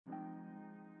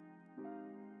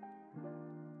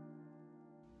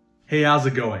Hey, how's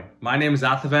it going? My name is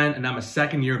Athavan and I'm a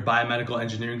second year biomedical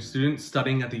engineering student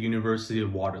studying at the University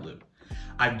of Waterloo.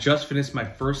 I've just finished my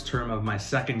first term of my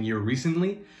second year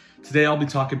recently. Today I'll be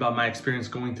talking about my experience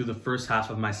going through the first half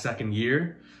of my second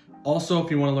year. Also,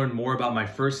 if you want to learn more about my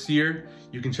first year,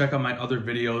 you can check out my other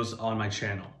videos on my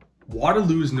channel.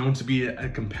 Waterloo is known to be a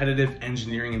competitive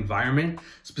engineering environment,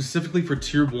 specifically for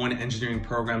Tier 1 engineering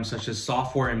programs such as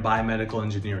software and biomedical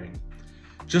engineering.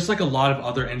 Just like a lot of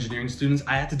other engineering students,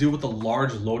 I had to deal with a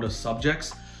large load of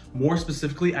subjects. More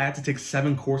specifically, I had to take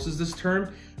 7 courses this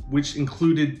term, which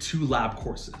included 2 lab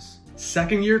courses.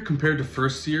 Second year compared to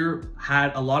first year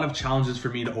had a lot of challenges for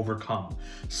me to overcome.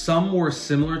 Some were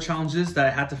similar challenges that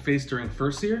I had to face during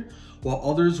first year, while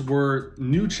others were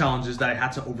new challenges that I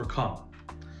had to overcome.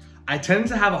 I tended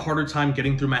to have a harder time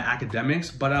getting through my academics,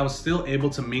 but I was still able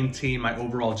to maintain my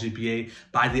overall GPA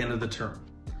by the end of the term.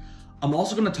 I'm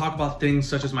also going to talk about things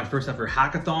such as my first ever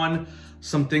hackathon,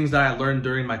 some things that I learned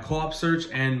during my co-op search,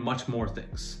 and much more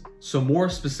things. So more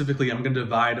specifically, I'm going to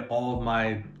divide all of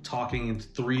my talking into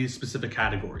 3 specific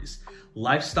categories: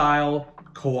 lifestyle,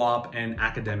 co-op, and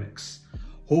academics.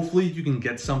 Hopefully you can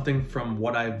get something from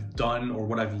what I've done or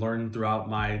what I've learned throughout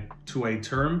my 2A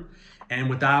term. And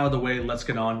with that out of the way, let's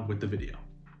get on with the video.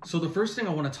 So the first thing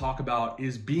I want to talk about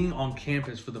is being on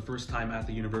campus for the first time at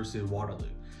the University of Waterloo.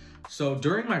 So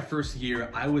during my first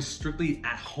year, I was strictly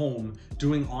at home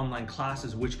doing online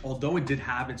classes, which although it did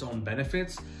have its own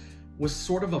benefits, was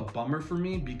sort of a bummer for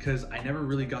me because I never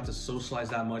really got to socialize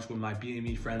that much with my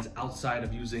BME friends outside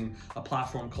of using a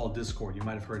platform called Discord. You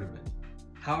might have heard of it.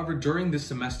 However, during this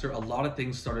semester, a lot of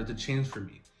things started to change for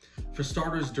me. For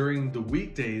starters, during the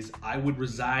weekdays, I would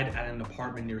reside at an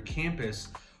apartment near campus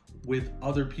with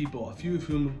other people, a few of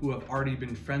whom who have already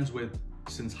been friends with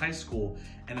since high school,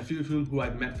 and a few of whom who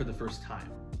I've met for the first time.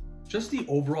 Just the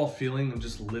overall feeling of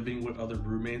just living with other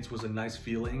roommates was a nice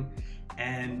feeling,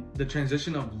 and the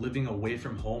transition of living away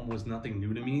from home was nothing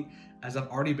new to me, as I've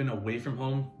already been away from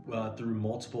home through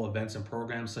multiple events and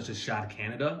programs such as SYDE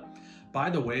Canada.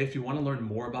 By the way, if you want to learn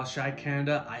more about SYDE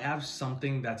Canada, I have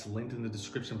something that's linked in the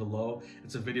description below.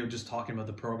 It's a video just talking about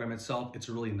the program itself. It's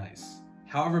really nice.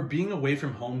 However, being away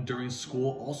from home during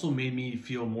school also made me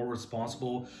feel more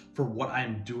responsible for what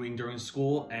I'm doing during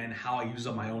school and how I use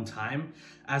up my own time,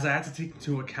 as I had to take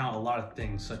into account a lot of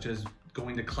things such as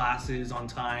going to classes on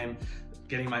time,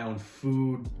 getting my own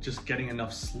food, just getting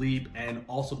enough sleep, and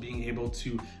also being able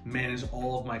to manage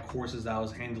all of my courses that I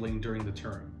was handling during the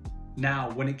term. Now,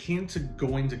 when it came to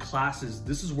going to classes,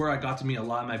 this is where I got to meet a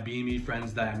lot of my BME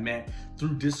friends that I met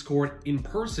through Discord in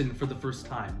person for the first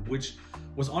time, which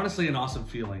was honestly an awesome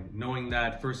feeling, knowing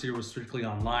that first year was strictly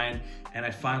online and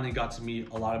I finally got to meet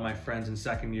a lot of my friends in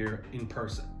second year in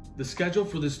person. The schedule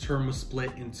for this term was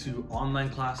split into online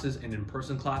classes and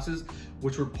in-person classes,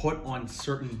 which were put on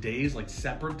certain days, like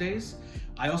separate days.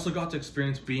 I also got to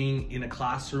experience being in a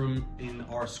classroom in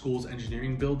our school's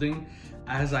engineering building,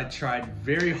 as I tried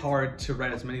very hard to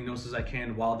write as many notes as I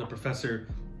can while the professor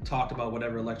talked about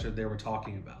whatever lecture they were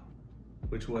talking about,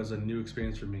 which was a new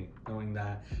experience for me, knowing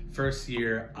that first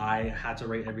year I had to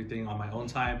write everything on my own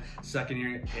time. Second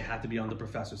year, it had to be on the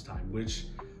professor's time, which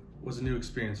was a new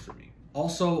experience for me.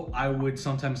 Also, I would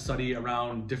sometimes study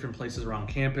around different places around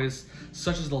campus,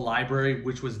 such as the library,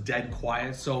 which was dead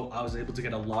quiet, so I was able to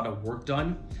get a lot of work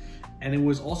done. And it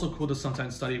was also cool to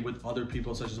sometimes study with other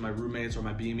people, such as my roommates or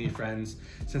my BME friends,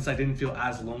 since I didn't feel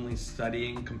as lonely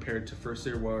studying compared to first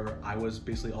year where I was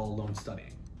basically all alone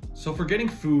studying. So for getting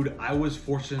food, I was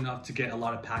fortunate enough to get a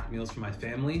lot of packed meals for my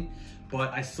family,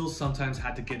 but I still sometimes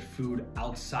had to get food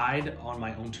outside on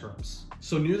my own terms.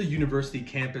 So near the university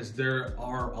campus, there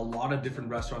are a lot of different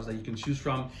restaurants that you can choose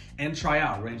from and try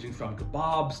out, ranging from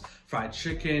kebabs, fried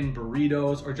chicken,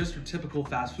 burritos, or just your typical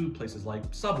fast food places like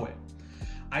Subway.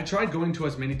 I tried going to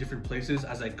as many different places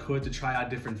as I could to try out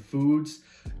different foods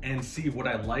and see what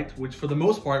I liked, which for the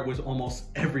most part was almost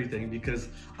everything because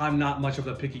I'm not much of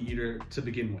a picky eater to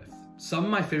begin with. Some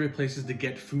of my favorite places to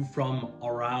get food from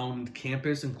around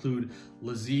campus include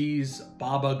Lazie's,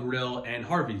 Baba Grill, and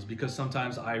Harvey's because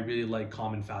sometimes I really like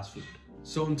common fast food.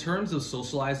 So in terms of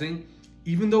socializing,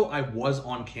 even though I was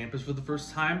on campus for the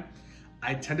first time,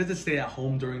 I tended to stay at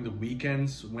home during the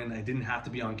weekends when I didn't have to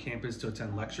be on campus to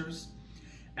attend lectures.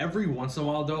 Every once in a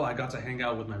while though, I got to hang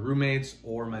out with my roommates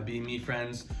or my BME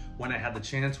friends when I had the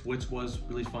chance, which was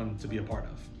really fun to be a part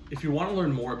of. If you want to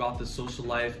learn more about the social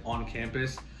life on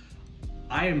campus,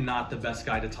 I am not the best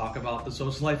guy to talk about the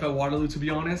social life at Waterloo, to be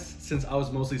honest, since I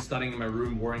was mostly studying in my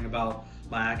room worrying about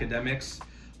my academics.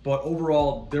 But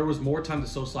overall, there was more time to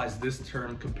socialize this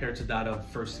term compared to that of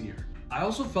first year. I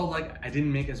also felt like I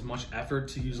didn't make as much effort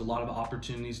to use a lot of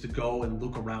opportunities to go and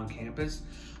look around campus.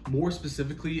 More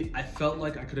specifically, I felt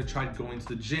like I could have tried going to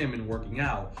the gym and working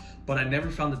out, but I never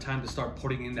found the time to start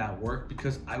putting in that work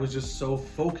because I was just so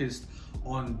focused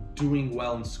on doing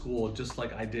well in school, just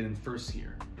like I did in first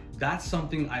year. That's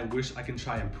something I wish I can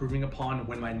try improving upon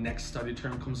when my next study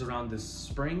term comes around this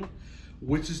spring,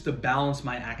 which is to balance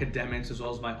my academics as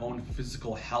well as my own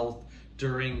physical health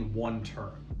during one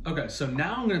term. Okay, so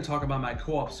now I'm going to talk about my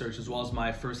co-op search as well as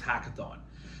my first hackathon.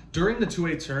 During the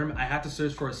 2A term, I had to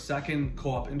search for a second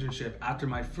co-op internship after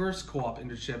my first co-op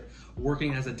internship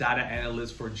working as a data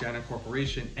analyst for Jenner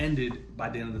Corporation ended by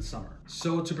the end of the summer.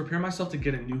 So to prepare myself to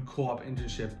get a new co-op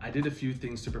internship, I did a few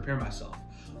things to prepare myself.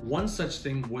 One such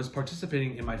thing was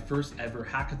participating in my first ever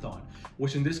hackathon,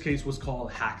 which in this case was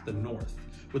called Hack the North,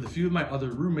 with a few of my other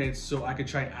roommates so I could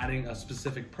try adding a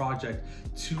specific project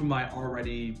to my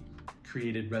already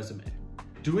created resume.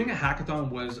 Doing a hackathon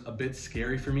was a bit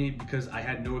scary for me because I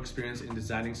had no experience in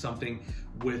designing something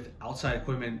with outside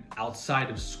equipment outside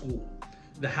of school.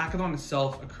 The hackathon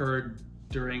itself occurred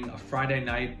during a Friday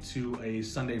night to a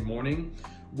Sunday morning,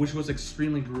 which was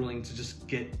extremely grueling to just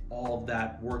get all of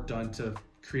that work done to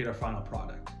create our final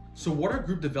product. So what our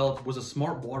group developed was a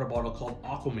smart water bottle called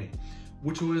Aquamate,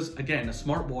 which was, again, a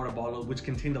smart water bottle which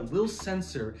contained a little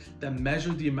sensor that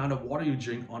measured the amount of water you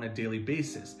drink on a daily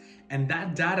basis. And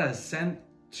that data is sent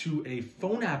to a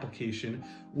phone application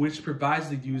which provides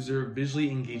the user visually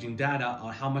engaging data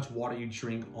on how much water you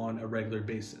drink on a regular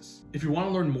basis. If you want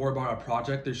to learn more about our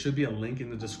project, there should be a link in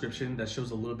the description that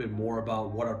shows a little bit more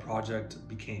about what our project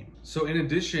became. So in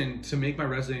addition, to make my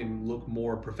resume look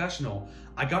more professional,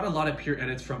 I got a lot of peer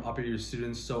edits from upper year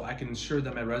students so I can ensure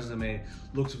that my resume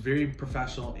looks very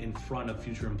professional in front of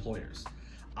future employers.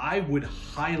 I would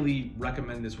highly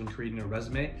recommend this when creating a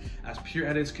resume, as peer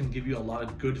edits can give you a lot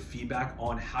of good feedback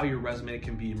on how your resume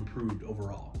can be improved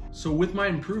overall. So with my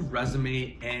improved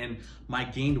resume and my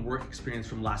gained work experience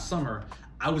from last summer,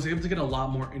 I was able to get a lot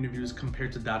more interviews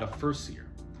compared to that of first year.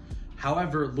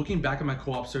 However, looking back at my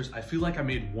co-op search, I feel like I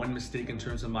made one mistake in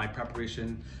terms of my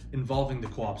preparation involving the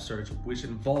co-op search, which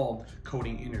involved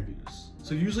coding interviews.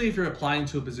 So usually if you're applying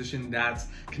to a position that's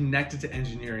connected to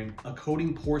engineering, a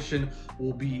coding portion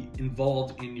will be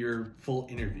involved in your full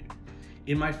interview.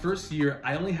 In my first year,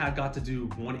 I only got to do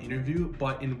one interview,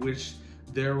 but in which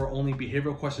there were only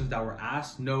behavioral questions that were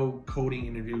asked, no coding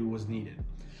interview was needed.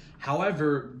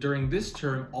 However, during this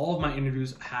term, all of my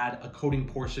interviews had a coding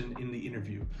portion in the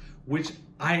interview, which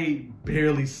I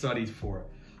barely studied for.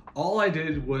 All I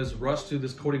did was rush to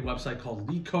this coding website called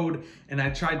LeetCode, and I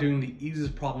tried doing the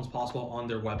easiest problems possible on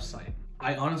their website.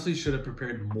 I honestly should have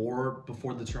prepared more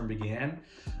before the term began,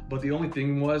 but the only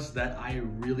thing was that I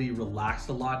really relaxed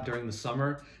a lot during the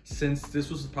summer, since this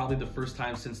was probably the first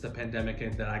time since the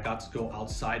pandemic that I got to go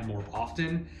outside more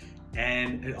often,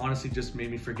 and it honestly just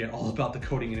made me forget all about the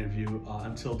coding interview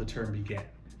until the term began.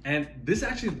 And this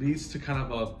actually leads to kind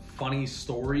of a funny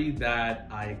story that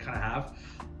I kind of have.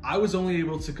 I was only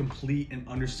able to complete and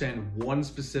understand one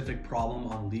specific problem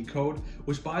on LeetCode,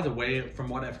 which, by the way, from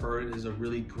what I've heard, is a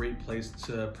really great place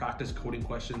to practice coding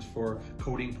questions for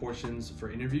coding portions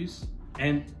for interviews.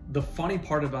 And the funny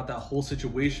part about that whole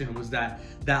situation was that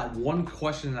that one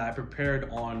question that I prepared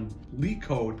on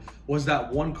LeetCode was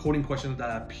that one coding question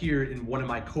that appeared in one of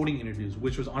my coding interviews,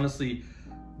 which was honestly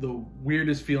the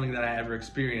weirdest feeling that I ever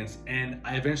experienced. And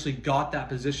I eventually got that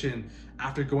position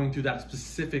after going through that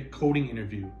specific coding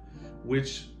interview,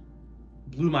 which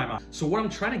blew my mind. So what I'm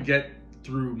trying to get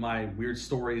through my weird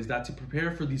story is that to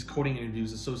prepare for these coding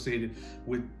interviews associated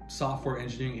with software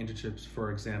engineering internships,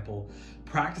 for example,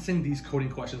 practicing these coding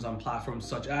questions on platforms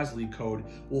such as LeetCode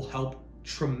will help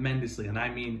tremendously, and I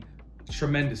mean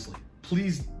tremendously.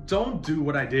 Please don't do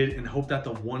what I did and hope that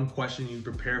the one question you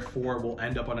prepare for will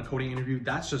end up on a coding interview.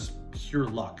 That's just pure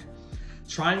luck.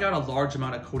 Trying out a large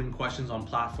amount of coding questions on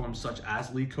platforms such as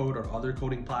LeetCode or other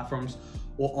coding platforms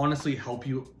will honestly help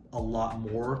you a lot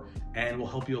more and will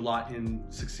help you a lot in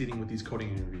succeeding with these coding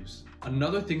interviews.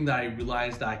 Another thing that I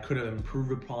realized that I could have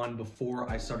improved upon before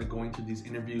I started going through these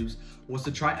interviews was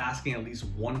to try asking at least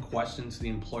one question to the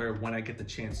employer when I get the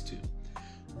chance to.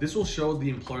 This will show the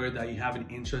employer that you have an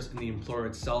interest in the employer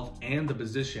itself and the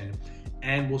position,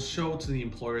 and will show to the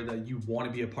employer that you want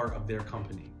to be a part of their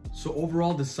company. So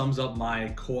overall, this sums up my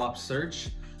co-op search.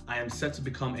 I am set to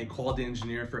become a quality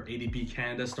engineer for ADP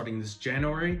Canada starting this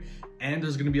January, and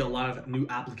there's going to be a lot of new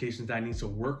applications that I need to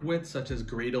work with, such as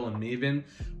Gradle and Maven,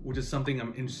 which is something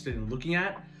I'm interested in looking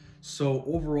at. So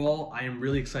overall, I am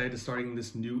really excited to starting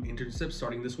this new internship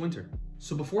starting this winter.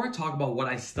 So before I talk about what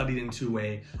I studied in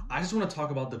 2A, I just want to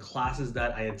talk about the classes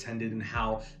that I attended and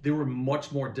how they were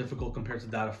much more difficult compared to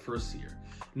that of first year.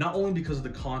 Not only because of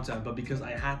the content, but because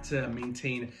I had to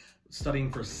maintain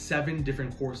studying for 7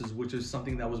 different courses, which is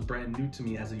something that was brand new to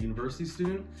me as a university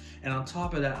student. And on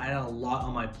top of that, I had a lot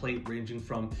on my plate, ranging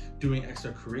from doing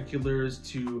extracurriculars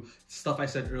to stuff I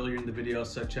said earlier in the video,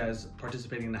 such as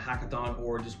participating in a hackathon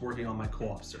or just working on my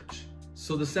co-op search.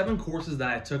 So the 7 courses that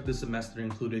I took this semester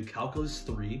included Calculus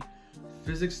 3,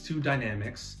 Physics 2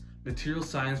 Dynamics, Material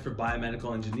Science for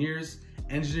Biomedical Engineers,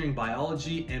 Engineering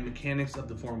Biology, and Mechanics of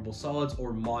Deformable Solids,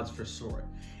 or MODS for short,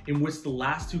 in which the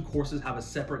last 2 courses have a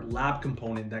separate lab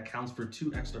component that counts for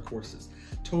 2 extra courses,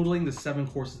 totaling the 7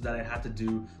 courses that I had to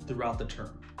do throughout the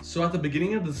term. So at the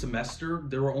beginning of the semester,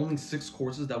 there were only 6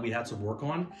 courses that we had to work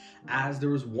on, as there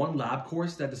was 1 lab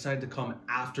course that decided to come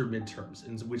after midterms,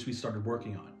 in which we started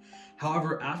working on.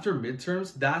 However, after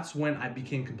midterms, that's when I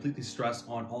became completely stressed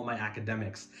on all my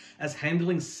academics, as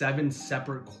handling 7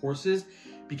 separate courses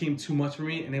became too much for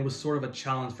me, and it was sort of a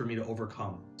challenge for me to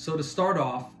overcome. So to start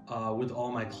off with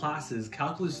all my classes,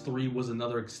 Calculus 3 was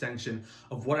another extension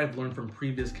of what I've learned from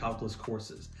previous calculus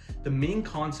courses. The main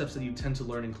concepts that you tend to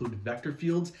learn include vector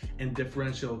fields and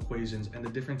differential equations, and the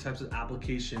different types of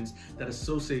applications that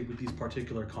associate with these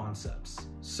particular concepts.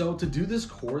 So to do this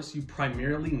course, you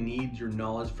primarily need your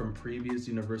knowledge from previous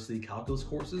university calculus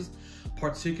courses,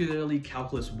 particularly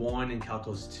Calculus 1 and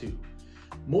Calculus 2.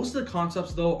 Most of the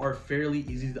concepts though are fairly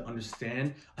easy to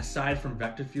understand. Aside from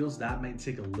vector fields, that might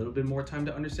take a little bit more time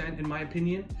to understand in my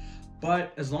opinion.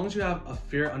 But as long as you have a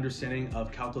fair understanding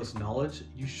of calculus knowledge,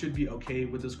 you should be okay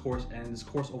with this course, and this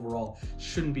course overall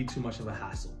shouldn't be too much of a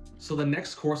hassle. So the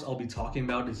next course I'll be talking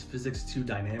about is Physics 2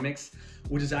 Dynamics,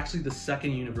 which is actually the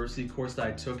second university course that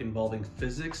I took involving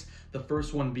physics, the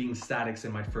first one being statics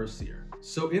in my first year.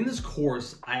 So in this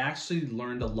course, I actually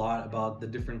learned a lot about the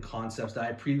different concepts that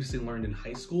I previously learned in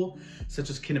high school,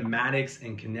 such as kinematics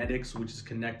and kinetics, which is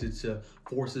connected to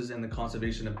forces and the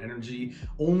conservation of energy,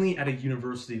 only at a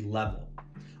university level.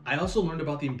 I also learned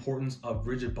about the importance of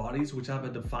rigid bodies, which have a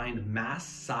defined mass,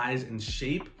 size, and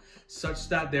shape, such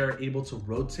that they're able to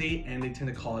rotate and they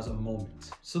tend to cause a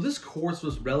moment. So this course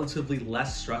was relatively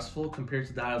less stressful compared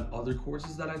to that of other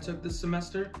courses that I took this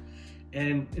semester.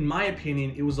 And in my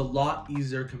opinion, it was a lot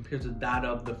easier compared to that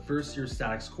of the first year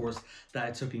statics course that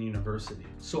I took in university.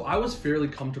 So I was fairly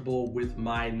comfortable with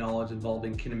my knowledge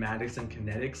involving kinematics and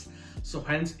kinetics. So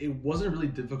hence, it wasn't really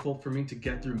difficult for me to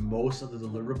get through most of the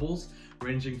deliverables,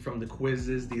 ranging from the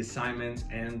quizzes, the assignments,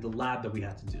 and the lab that we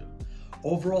had to do.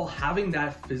 Overall, having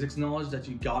that physics knowledge that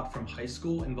you got from high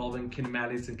school involving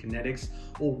kinematics and kinetics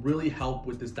will really help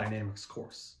with this dynamics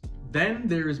course. Then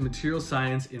there is material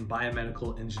science in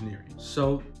biomedical engineering.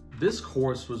 So this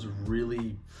course was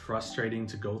really frustrating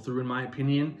to go through in my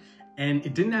opinion, and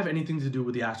it didn't have anything to do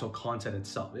with the actual content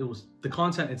itself. The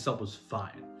content itself was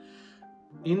fine.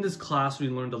 In this class, we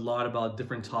learned a lot about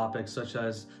different topics, such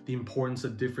as the importance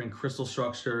of different crystal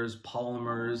structures,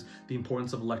 polymers, the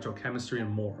importance of electrochemistry,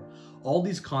 and more. All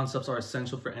these concepts are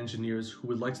essential for engineers who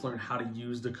would like to learn how to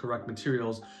use the correct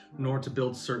materials in order to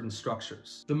build certain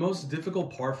structures. The most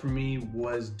difficult part for me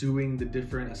was doing the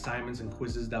different assignments and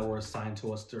quizzes that were assigned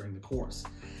to us during the course,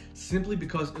 simply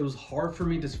because it was hard for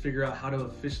me to figure out how to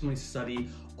efficiently study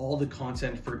all the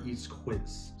content for each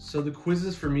quiz. So the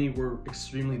quizzes for me were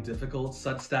extremely difficult,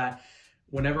 such that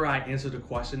whenever I answered a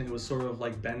question, it was sort of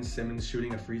like Ben Simmons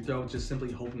shooting a free throw, just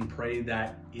simply hope and pray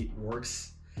that it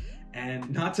works.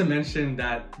 And not to mention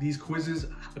that these quizzes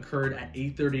occurred at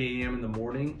 8:30 a.m. in the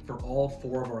morning for all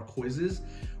 4 of our quizzes,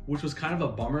 which was kind of a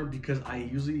bummer because I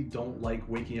usually don't like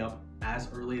waking up as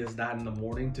early as that in the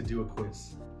morning to do a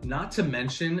quiz. Not to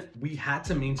mention, we had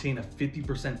to maintain a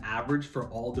 50% average for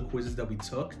all the quizzes that we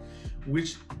took,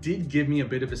 which did give me a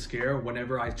bit of a scare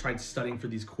whenever I tried studying for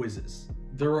these quizzes.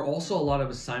 There were also a lot of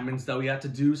assignments that we had to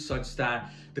do, such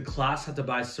that the class had to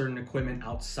buy certain equipment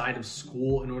outside of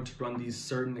school in order to run these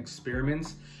certain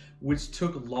experiments, which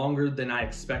took longer than I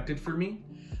expected for me.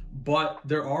 But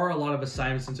there are a lot of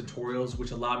assignments and tutorials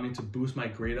which allowed me to boost my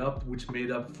grade up, which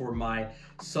made up for my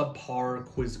subpar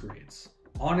quiz grades.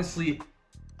 Honestly,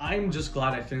 I'm just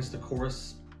glad I finished the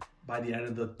course by the end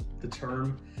of the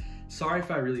term. Sorry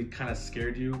if I really kind of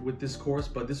scared you with this course,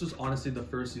 but this was honestly the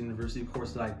first university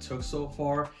course that I took so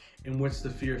far in which the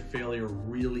fear of failure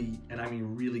really, and I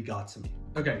mean really got to me.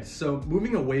 Okay, so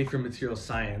moving away from material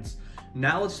science,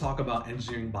 now let's talk about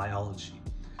engineering biology.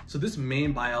 So this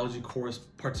main biology course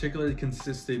particularly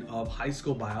consisted of high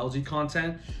school biology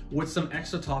content with some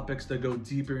extra topics that go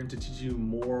deeper into teaching you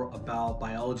more about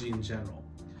biology in general.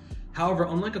 However,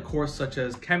 unlike a course such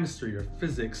as chemistry or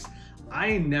physics,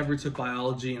 I never took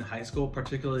biology in high school,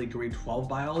 particularly grade 12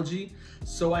 biology,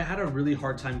 so I had a really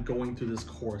hard time going through this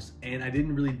course, and I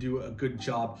didn't really do a good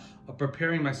job of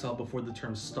preparing myself before the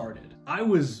term started. I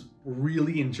was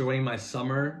really enjoying my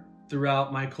summer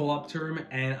throughout my co-op term,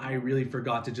 and I really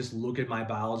forgot to just look at my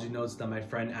biology notes that my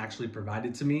friend actually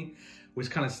provided to me, which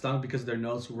kind of stung because their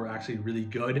notes were actually really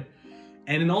good.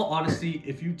 And in all honesty,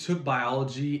 if you took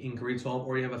biology in grade 12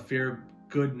 or you have a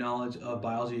good knowledge of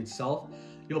biology itself,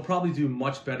 you'll probably do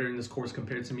much better in this course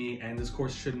compared to me, and this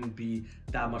course shouldn't be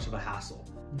that much of a hassle.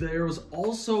 There was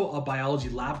also a biology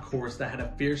lab course that had a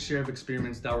fair share of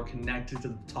experiments that were connected to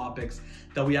the topics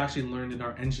that we actually learned in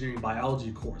our engineering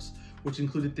biology course, which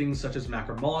included things such as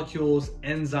macromolecules,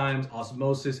 enzymes,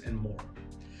 osmosis, and more.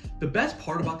 The best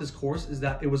part about this course is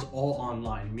that it was all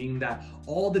online, meaning that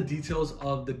all the details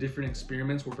of the different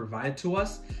experiments were provided to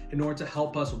us in order to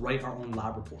help us write our own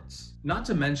lab reports. Not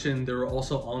to mention, there were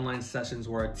also online sessions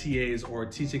where our TAs or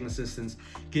teaching assistants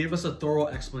gave us a thorough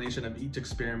explanation of each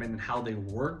experiment and how they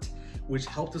worked, which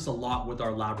helped us a lot with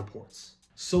our lab reports.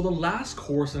 So the last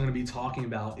course I'm going to be talking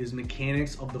about is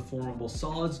Mechanics of Deformable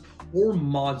Solids, or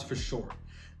MODS for short.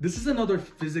 This is another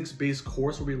physics-based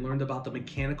course where we learned about the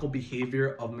mechanical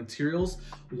behavior of materials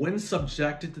when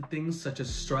subjected to things such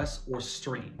as stress or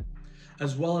strain,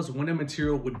 as well as when a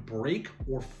material would break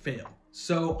or fail.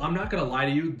 So I'm not gonna lie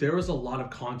to you, there was a lot of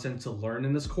content to learn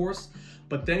in this course,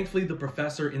 but thankfully the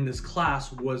professor in this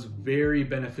class was very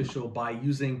beneficial by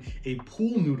using a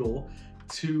pool noodle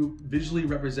to visually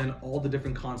represent all the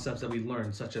different concepts that we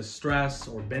learned, such as stress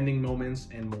or bending moments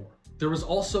and more. There was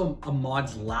also a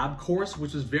MODS lab course,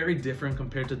 which was very different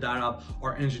compared to that of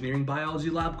our engineering biology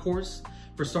lab course.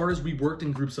 For starters, we worked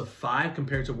in groups of 5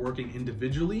 compared to working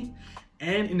individually.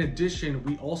 And in addition,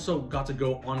 we also got to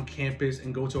go on campus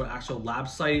and go to an actual lab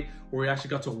site where we actually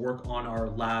got to work on our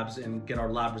labs and get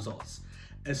our lab results.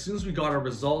 As soon as we got our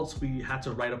results, we had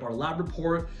to write up our lab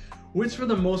report, which for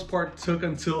the most part took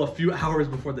until a few hours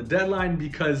before the deadline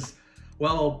because,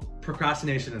 well,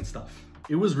 procrastination and stuff.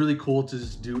 It was really cool to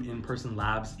just do in-person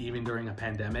labs even during a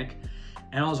pandemic.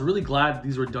 And I was really glad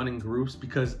these were done in groups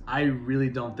because I really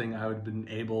don't think I would have been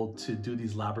able to do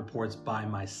these lab reports by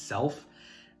myself.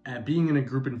 And being in a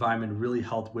group environment really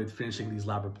helped with finishing these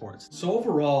lab reports. So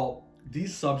overall,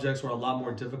 these subjects were a lot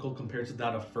more difficult compared to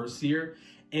that of first year.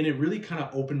 And it really kind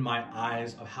of opened my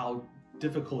eyes of how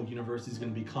difficult university is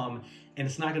going to become. And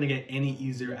it's not going to get any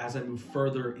easier as I move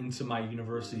further into my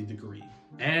university degree.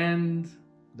 And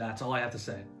that's all I have to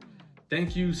say.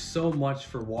 Thank you so much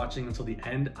for watching until the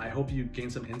end. I hope you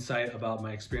gained some insight about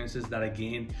my experiences that I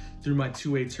gained through my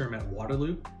 2A term at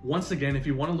Waterloo. Once again, if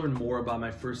you want to learn more about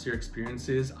my first year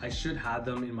experiences, I should have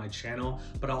them in my channel,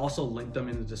 but I'll also link them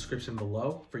in the description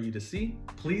below for you to see.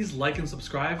 Please like and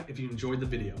subscribe if you enjoyed the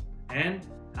video, and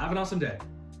have an awesome day.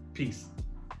 Peace.